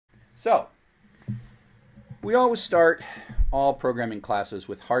So, we always start all programming classes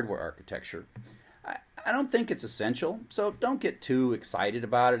with hardware architecture. I don't think it's essential, so don't get too excited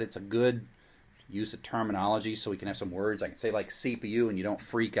about it. It's a good use of terminology so we can have some words. I can say like CPU and you don't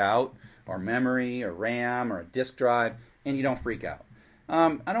freak out, or memory, or RAM, or a disk drive, and you don't freak out.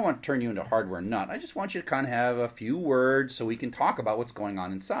 I don't want to turn you into a hardware nut. I just want you to kind of have a few words so we can talk about what's going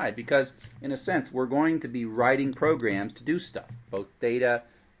on inside, because in a sense we're going to be writing programs to do stuff, both data,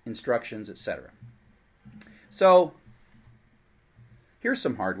 instructions, etc. So here's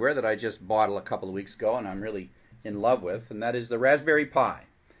some hardware that I just bought a couple of weeks ago and I'm really in love with, and that is the Raspberry Pi.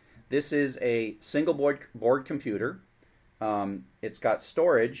 This is a single board computer. It's got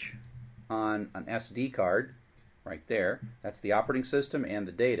storage on an SD card right there. That's the operating system and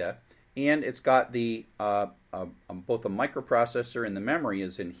the data. And it's got the both a microprocessor and the memory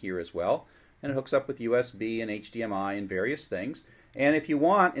is in here as well. And it hooks up with USB and HDMI and various things. And if you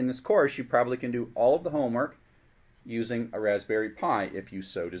want, in this course, you probably can do all of the homework using a Raspberry Pi if you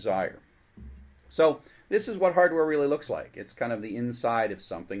so desire. So this is what hardware really looks like. It's kind of the inside of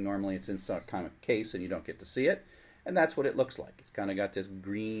something. Normally it's in some kind of case and you don't get to see it. And that's what it looks like. It's kind of got this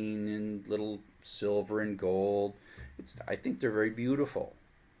green and little silver and gold. I think they're very beautiful.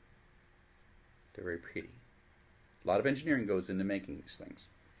 They're very pretty. A lot of engineering goes into making these things.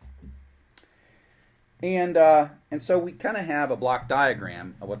 And so we kind of have a block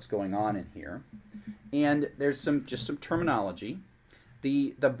diagram of what's going on in here. And there's just some terminology.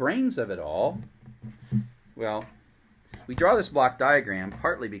 The brains of it all, well, we draw this block diagram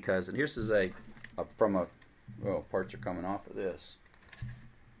partly because, and here's parts are coming off of this.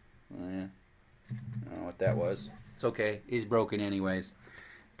 Oh, yeah. I don't know what that was. It's okay. It's broken anyways.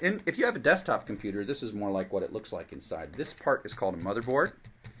 And if you have a desktop computer, this is more like what it looks like inside. This part is called a motherboard,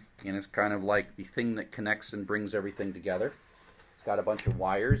 and it's kind of like the thing that connects and brings everything together. It's got a bunch of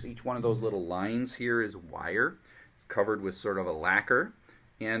wires. Each one of those little lines here is wire. It's covered with sort of a lacquer.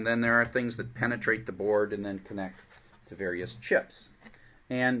 And then there are things that penetrate the board and then connect to various chips.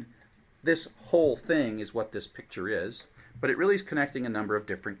 And this whole thing is what this picture is, but it really is connecting a number of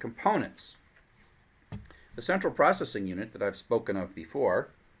different components. The central processing unit that I've spoken of before,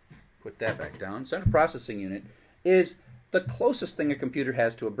 put that back down, central processing unit is the closest thing a computer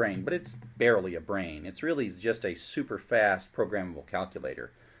has to a brain, but it's barely a brain. It's really just a super fast programmable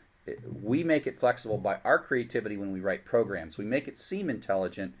calculator. We make it flexible by our creativity when we write programs. We make it seem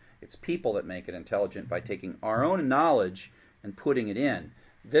intelligent. It's people that make it intelligent by taking our own knowledge and putting it in.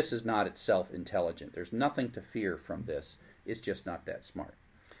 This is not itself intelligent. There's nothing to fear from this. It's just not that smart.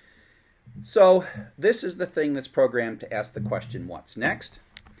 So this is the thing that's programmed to ask the question, what's next?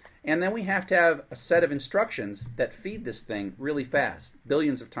 And then we have to have a set of instructions that feed this thing really fast,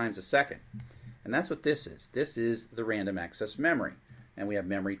 billions of times a second. And that's what this is. This is the random access memory. And we have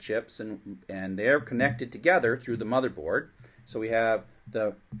memory chips, and they're connected together through the motherboard. So we have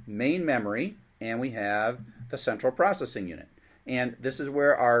the main memory, and we have the central processing unit. And this is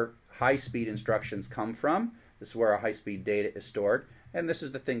where our high-speed instructions come from. This is where our high-speed data is stored. And this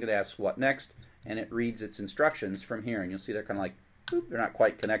is the thing that asks what next, and it reads its instructions from here. And you'll see they're kind of like, boop, they're not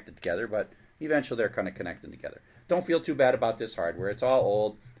quite connected together, but eventually they're kind of connected together. Don't feel too bad about this hardware. It's all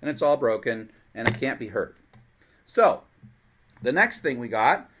old, and it's all broken, and it can't be hurt. So the next thing we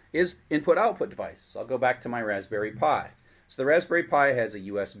got is input-output devices. I'll go back to my Raspberry Pi. So the Raspberry Pi has a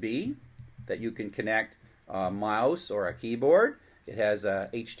USB that you can connect a mouse or a keyboard. It has a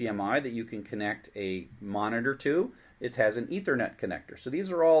HDMI that you can connect a monitor to. It has an Ethernet connector. So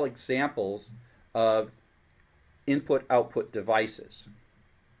these are all examples of input-output devices.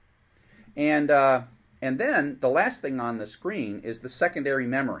 And then the last thing on the screen is the secondary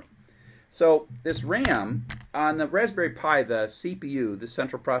memory. So this RAM, on the Raspberry Pi, the CPU, the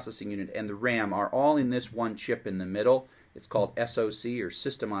central processing unit, and the RAM are all in this one chip in the middle. It's called SoC, or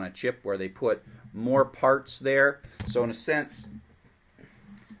System on a Chip, where they put more parts there. So in a sense,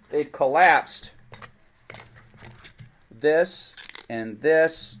 they've collapsed this, and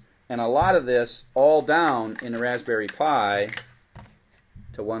a lot of this all down in the Raspberry Pi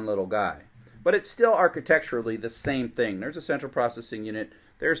to one little guy. But it's still architecturally the same thing. There's a central processing unit,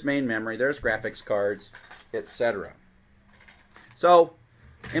 there's main memory, there's graphics cards, etc. So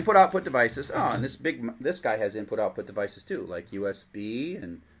input-output devices. Oh, and this guy has input-output devices too, like USB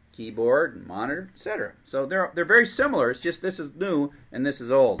and keyboard and monitor, etc. So they're very similar. It's just this is new and this is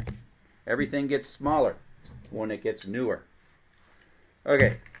old. Everything gets smaller when it gets newer.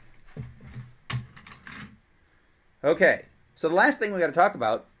 Okay. So the last thing we got to talk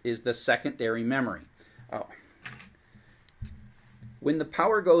about is the secondary memory. Oh. When the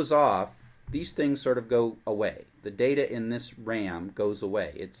power goes off these things sort of go away. The data in this RAM goes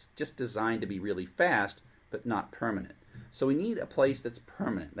away. It's just designed to be really fast, but not permanent. So we need a place that's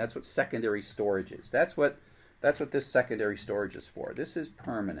permanent. That's what secondary storage is. That's what this secondary storage is for. This is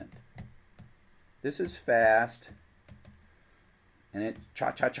permanent. This is fast, and it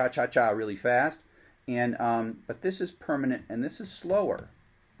cha-cha-cha-cha-cha really fast. And but this is permanent, and this is slower.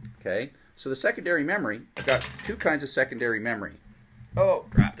 Okay? So the secondary memory, I've got two kinds of secondary memory. Oh,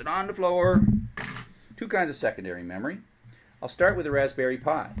 dropped it on the floor. Two kinds of secondary memory. I'll start with the Raspberry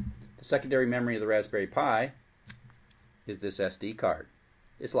Pi. The secondary memory of the Raspberry Pi is this SD card.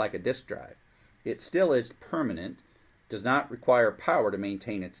 It's like a disk drive. It still is permanent, does not require power to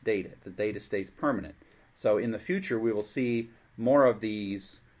maintain its data. The data stays permanent. So in the future we will see more of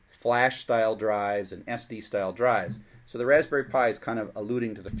these flash style drives and SD style drives. So the Raspberry Pi is kind of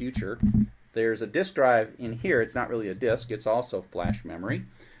alluding to the future. There's a disk drive in here. It's not really a disk, it's also flash memory.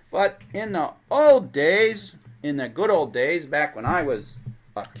 But in the old days, in the good old days, back when I was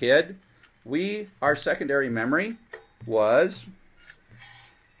a kid, our secondary memory was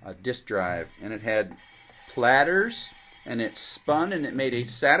a disk drive, and it had platters, and it spun, and it made a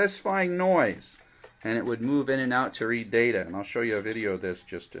satisfying noise, and it would move in and out to read data. And I'll show you a video of this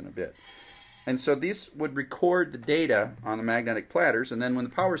just in a bit. And so these would record the data on the magnetic platters, and then when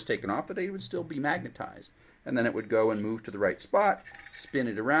the power is taken off, the data would still be magnetized. And then it would go and move to the right spot, spin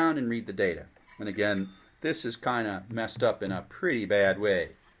it around, and read the data. And again, this is kind of messed up in a pretty bad way.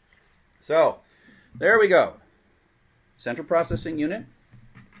 So, there we go. Central processing unit,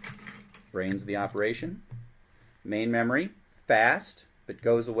 brains of the operation. Main memory, fast, but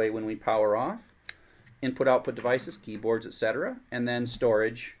goes away when we power off. Input-output devices, keyboards, etc. And then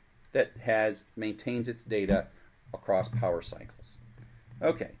storage that maintains its data across power cycles.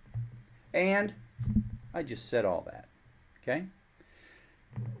 Okay, and I just said all that. Okay?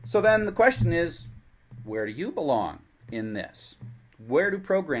 So then the question is, where do you belong in this? Where do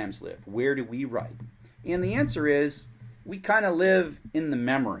programs live? Where do we write? And the answer is, we kind of live in the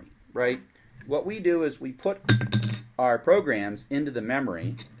memory, right? What we do is we put our programs into the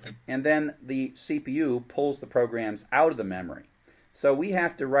memory, and then the CPU pulls the programs out of the memory. So we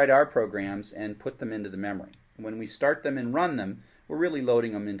have to write our programs and put them into the memory. When we start them and run them, we're really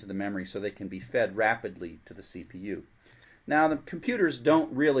loading them into the memory so they can be fed rapidly to the CPU. Now, the computers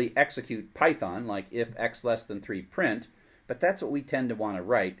don't really execute Python, like if x less than 3 print, but that's what we tend to want to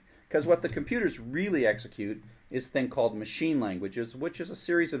write, because what the computers really execute is a thing called machine languages, which is a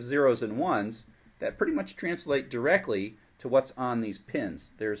series of zeros and ones that pretty much translate directly to what's on these pins.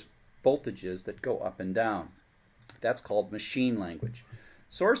 There's voltages that go up and down. That's called machine language.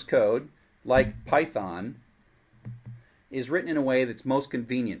 Source code, like Python, is written in a way that's most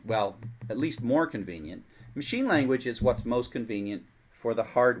convenient, well, at least more convenient. Machine language is what's most convenient for the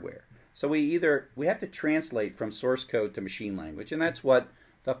hardware. So we have to translate from source code to machine language, and that's what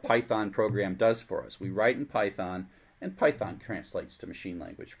the Python program does for us. We write in Python, and Python translates to machine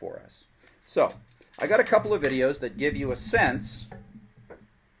language for us. So, I got a couple of videos that give you a sense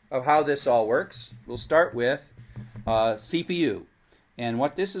of how this all works. We'll start with CPU. And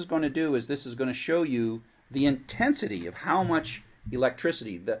what this is going to do is this is going to show you the intensity of how much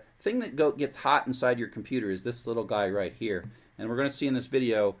electricity. The thing that gets hot inside your computer is this little guy right here. And we're going to see in this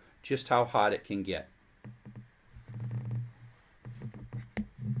video just how hot it can get.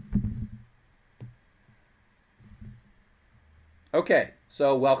 Okay,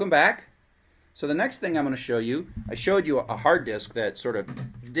 so welcome back. So the next thing I'm going to show you, I showed you a hard disk that sort of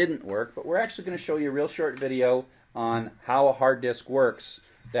didn't work, but we're actually going to show you a real short video on how a hard disk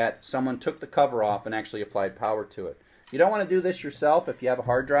works, that someone took the cover off and actually applied power to it. You don't want to do this yourself if you have a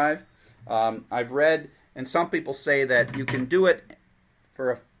hard drive. I've read, and some people say that you can do it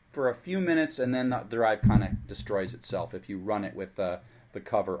for a few minutes and then the drive kind of destroys itself if you run it with the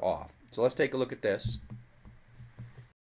cover off. So let's take a look at this.